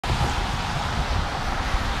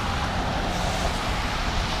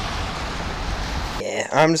Yeah,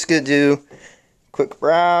 I'm just gonna do a quick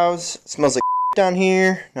browse. It smells like down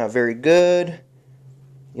here. Not very good.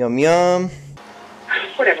 Yum yum.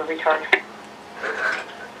 Whatever, retard.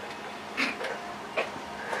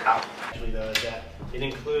 Actually, though, is that it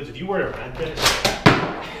includes, if you were to rent this,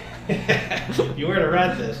 if you were to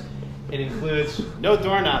rent this, it includes no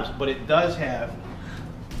doorknobs, but it does have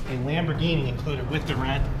a Lamborghini included with the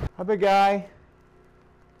rent. Hi, big guy.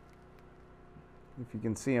 If you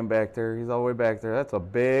can see him back there, he's all the way back there. That's a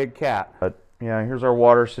big cat. But yeah, here's our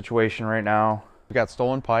water situation right now. We got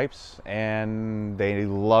stolen pipes, and they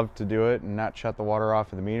love to do it and not shut the water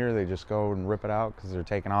off of the meter. They just go and rip it out because they're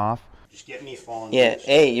taking off. Just get me falling. Yeah, loose.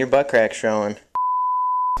 hey, your butt crack's showing.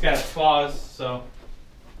 It's got its claws, so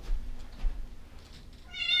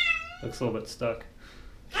looks a little bit stuck.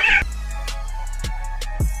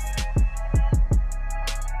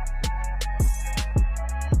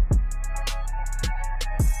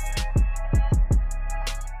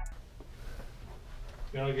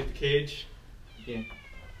 You want to get the cage? Yeah.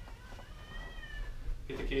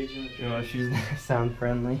 Get the cage in the You know, trailer. she's sound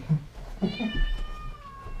friendly. So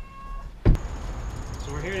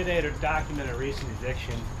we're here today to document a recent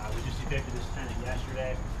eviction. We just evicted this tenant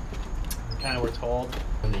yesterday. Kind of were told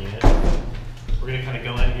in the unit. We're gonna kind of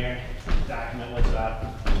go in here, document what's up,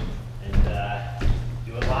 and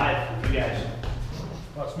do it live with you guys.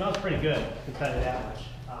 Well, it smells pretty good, I can tell you that much.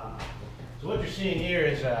 So what you're seeing here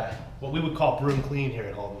is what we would call broom clean here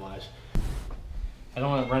at HoltonWise. I don't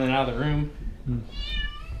want it running out of the room.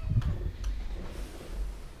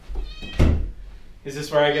 Is this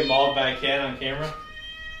where I get mauled by a cat on camera?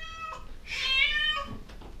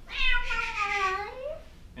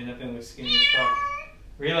 And that thing looks skinny as fuck.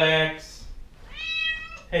 Relax.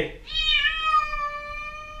 Hey.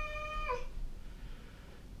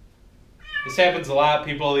 This happens a lot.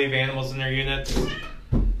 People leave animals in their units.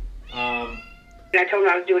 And I told him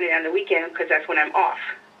I was doing it on the weekend because that's when I'm off.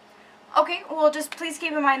 Okay, well, just please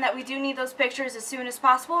keep in mind that we do need those pictures as soon as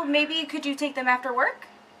possible. Maybe could you take them after work?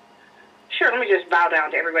 Sure, let me just bow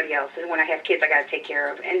down to everybody else. And when I have kids, I got to take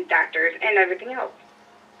care of, and doctors, and everything else.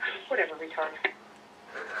 Whatever, retard.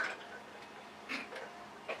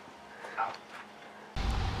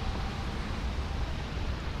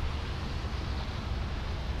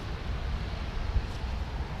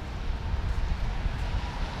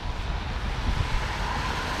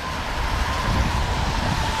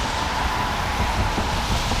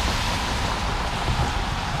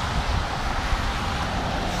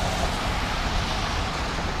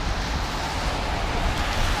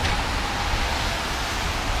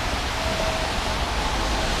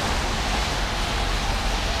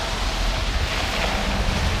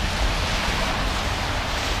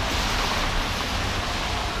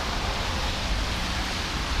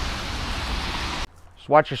 Just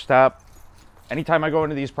watch your step. Anytime I go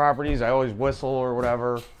into these properties, I always whistle or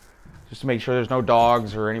whatever, just to make sure there's no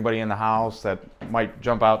dogs or anybody in the house that might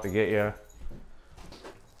jump out to get you.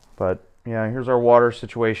 But yeah, here's our water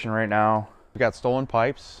situation right now. We got stolen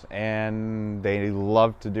pipes, and they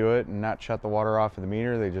love to do it and not shut the water off of the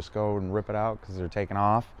meter. They just go and rip it out because they're taking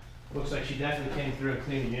off. Looks like she definitely came through and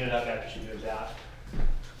cleaned the unit up after she moves out.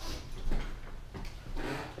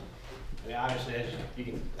 I mean, obviously, you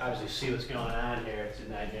can obviously see what's going on here. It's a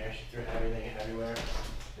nightmare. She threw everything everywhere,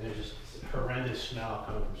 and there's just horrendous smell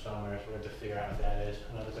coming from somewhere. So we have to figure out what that is.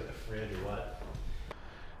 I don't know if it's like a fridge or what.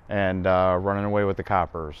 And running away with the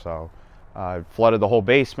copper. So flooded the whole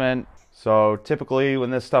basement. So typically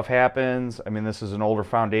when this stuff happens, I mean, this is an older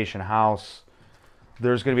foundation house.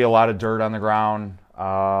 There's going to be a lot of dirt on the ground.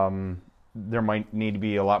 There might need to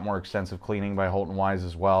be a lot more extensive cleaning by HoltonWise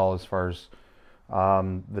as well, as far as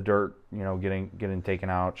the dirt, you know, getting taken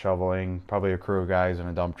out, shoveling, probably a crew of guys in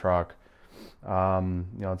a dump truck. You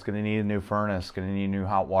know, it's going to need a new furnace, going to need a new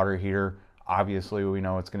hot water heater. Obviously, we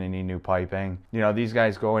know it's going to need new piping. You know, these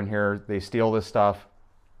guys go in here, they steal this stuff,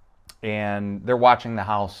 and they're watching the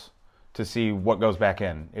house to see what goes back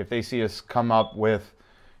in. If they see us come up with,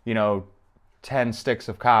 you know, 10 sticks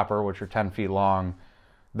of copper, which are 10 feet long,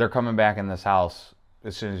 they're coming back in this house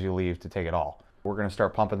as soon as you leave to take it all. We're going to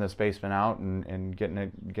start pumping this basement out and getting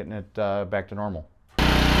it back to normal.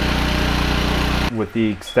 With the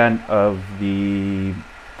extent of the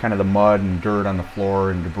kind of the mud and dirt on the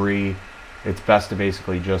floor and debris, it's best to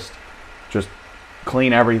basically just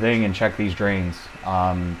clean everything and check these drains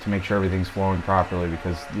to make sure everything's flowing properly,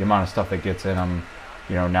 because the amount of stuff that gets in them,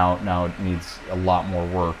 you know, now it needs a lot more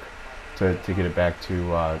work to get it back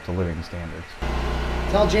to living standards.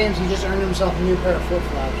 Tell James he just earned himself a new pair of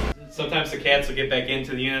flip-flops. Sometimes the cats will get back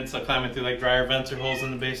into the units. They'll climb in through like dryer vents or holes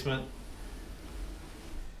in the basement.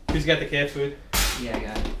 Who's got the cat food? Yeah, I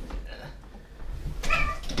got it.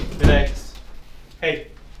 Relax. Hey,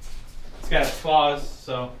 it's got its claws,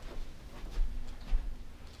 so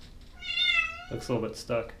looks a little bit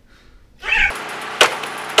stuck.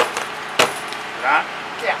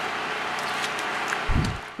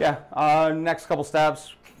 Yeah, next couple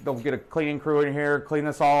steps, they'll get a cleaning crew in here, clean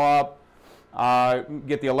this all up,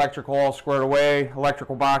 get the electrical all squared away.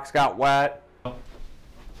 Electrical box got wet.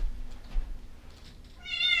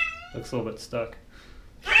 Looks a little bit stuck.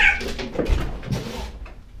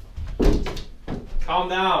 Calm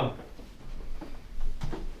down.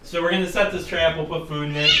 So we're gonna set this trap, we'll put food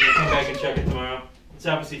in it, we'll come back and check it tomorrow. It's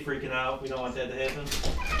obviously freaking out, we don't want that to happen.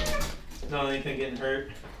 Not anything getting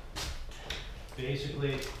hurt.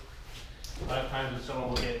 Basically, a lot of times when someone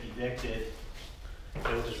will get evicted,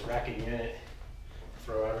 they will just wreck a unit,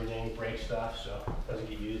 throw everything, break stuff, so it doesn't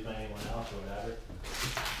get used by anyone else or whatever.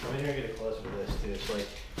 Come in here and get a close up of this too. It's like,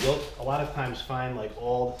 you'll a lot of times find like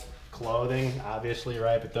old clothing, obviously,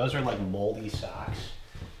 right? But those are like moldy socks.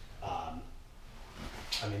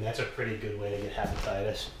 I mean, that's a pretty good way to get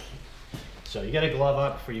hepatitis. So you got to glove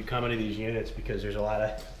up before you come into these units because there's a lot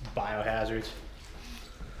of biohazards.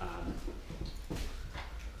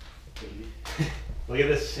 Look at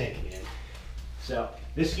this sink, man. So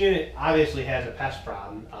this unit obviously has a pest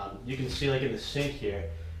problem. You can see like in the sink here,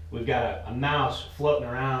 we've got a mouse floating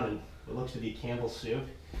around in what looks to be Campbell's soup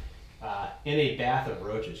in a bath of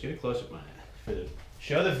roaches. Get a close up on it.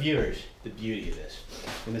 Show the viewers the beauty of this.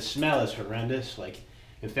 And the smell is horrendous. Like,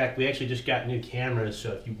 in fact, we actually just got new cameras,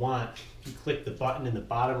 so if you want, you click the button in the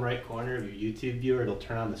bottom right corner of your YouTube viewer, it'll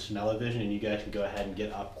turn on the smell-o-vision, and you guys can go ahead and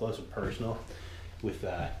get up close and personal with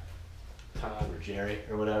Tom or Jerry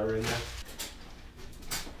or whatever in there.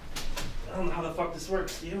 I don't know how the fuck this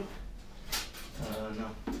works, do you?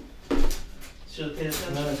 No. Should have paid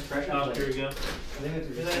attention. No, it's pressure. Oh, here we go. I think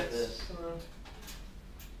it's just like this.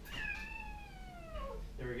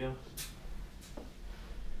 There we go.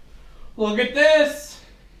 Look at this!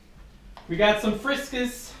 We got some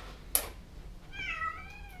Friskas.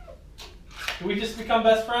 Did we just become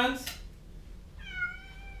best friends?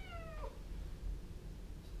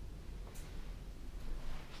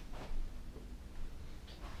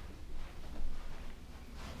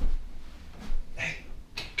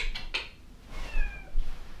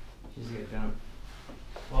 She's gonna jump.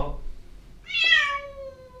 Well,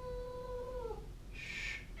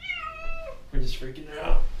 we're just freaking her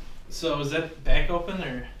out. So is that back open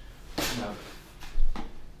or? No.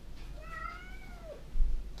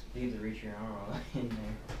 You need to reach your arm all in there.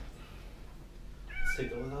 Let's take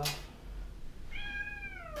the lid off.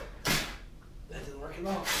 That didn't work at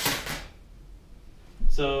all.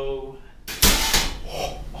 So.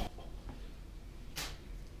 I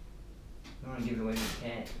don't want to give it away to the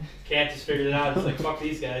cat. Cat just figured it out. It's like, fuck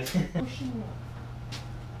these guys.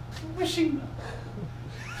 Wishing.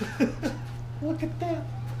 Look at that.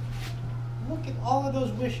 Look at all of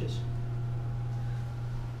those wishes.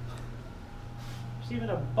 There's even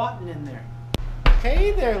a button in there.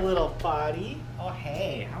 Hey there, little buddy. Oh,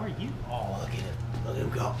 hey, how are you? Oh, look at him. Look at him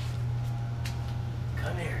go.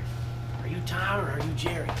 Come here. Are you Tom or are you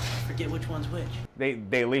Jerry? I forget which one's which. They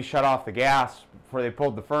at least shut off the gas before they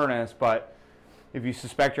pulled the furnace, but if you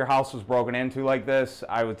suspect your house was broken into like this,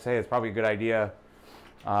 I would say it's probably a good idea.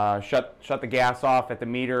 Shut the gas off at the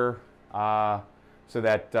meter so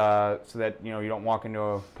that you know you don't walk into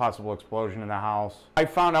a possible explosion in the house. I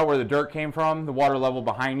found out where the dirt came from. The water level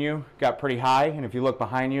behind you got pretty high, and if you look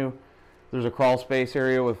behind you, there's a crawl space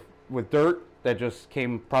area with dirt that just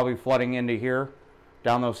came probably flooding into here.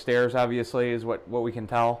 Down those stairs, obviously, is what we can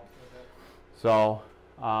tell. So,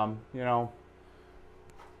 you know,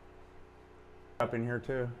 up in here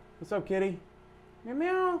too. What's up, kitty? Meow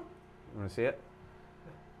meow. You want to see it?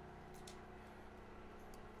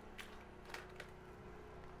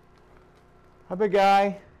 Hi, big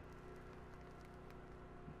guy.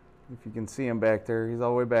 If you can see him back there, he's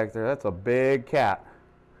all the way back there. That's a big cat.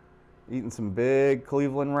 Eating some big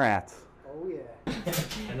Cleveland rats. Oh, yeah.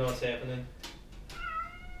 I know what's happening.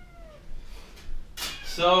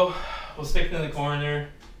 So, we'll stick it in the corner.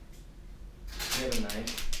 You have a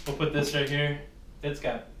knife. We'll put this right here. It's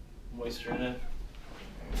got moisture in it.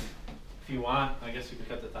 If you want, I guess you can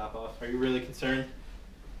cut the top off. Are you really concerned?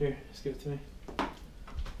 Here, just give it to me.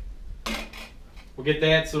 We'll get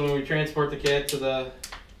that so when we transport the cat to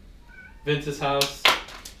Vince's house,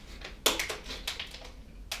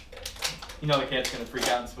 you know the cat's gonna freak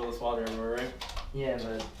out and spill this water everywhere, right? Yeah,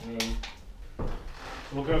 but I mean,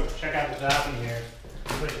 We'll go check out the balcony here.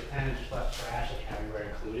 Put the tenants just left trash like everywhere,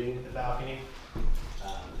 including the balcony.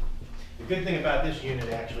 The good thing about this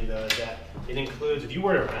unit actually though is that it includes, if you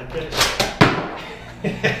were to rent this,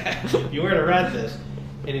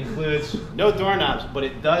 It includes no doorknobs, but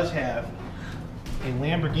it does have a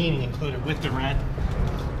Lamborghini included with the rent.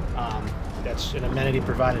 That's an amenity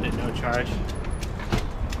provided at no charge.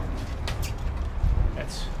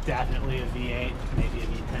 That's definitely a V8, maybe a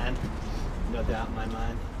V10, no doubt in my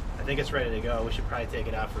mind. I think it's ready to go. We should probably take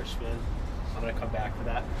it out for a spin. I'm gonna come back for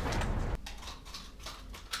that.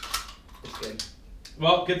 It's good.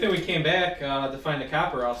 Well, good thing we came back to find the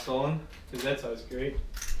copper all stolen, because that's always great.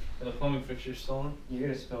 And the plumbing fixture's stolen. You're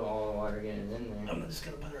gonna spill all the water getting in there. I'm just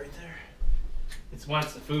gonna put it right there. It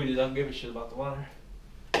wants the food, it doesn't give a shit about the water.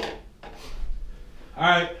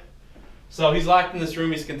 Alright, so he's locked in this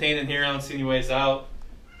room, he's contained in here, I don't see any ways out.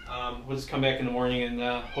 We'll just come back in the morning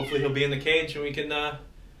and hopefully he'll be in the cage and we can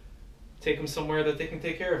take him somewhere that they can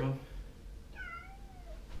take care of him.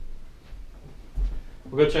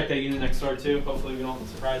 We'll go check that unit next door too, hopefully we don't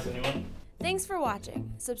surprise anyone. Thanks for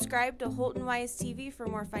watching. Subscribe to HoltonWiseTV for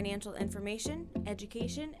more financial information,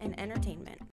 education, and entertainment.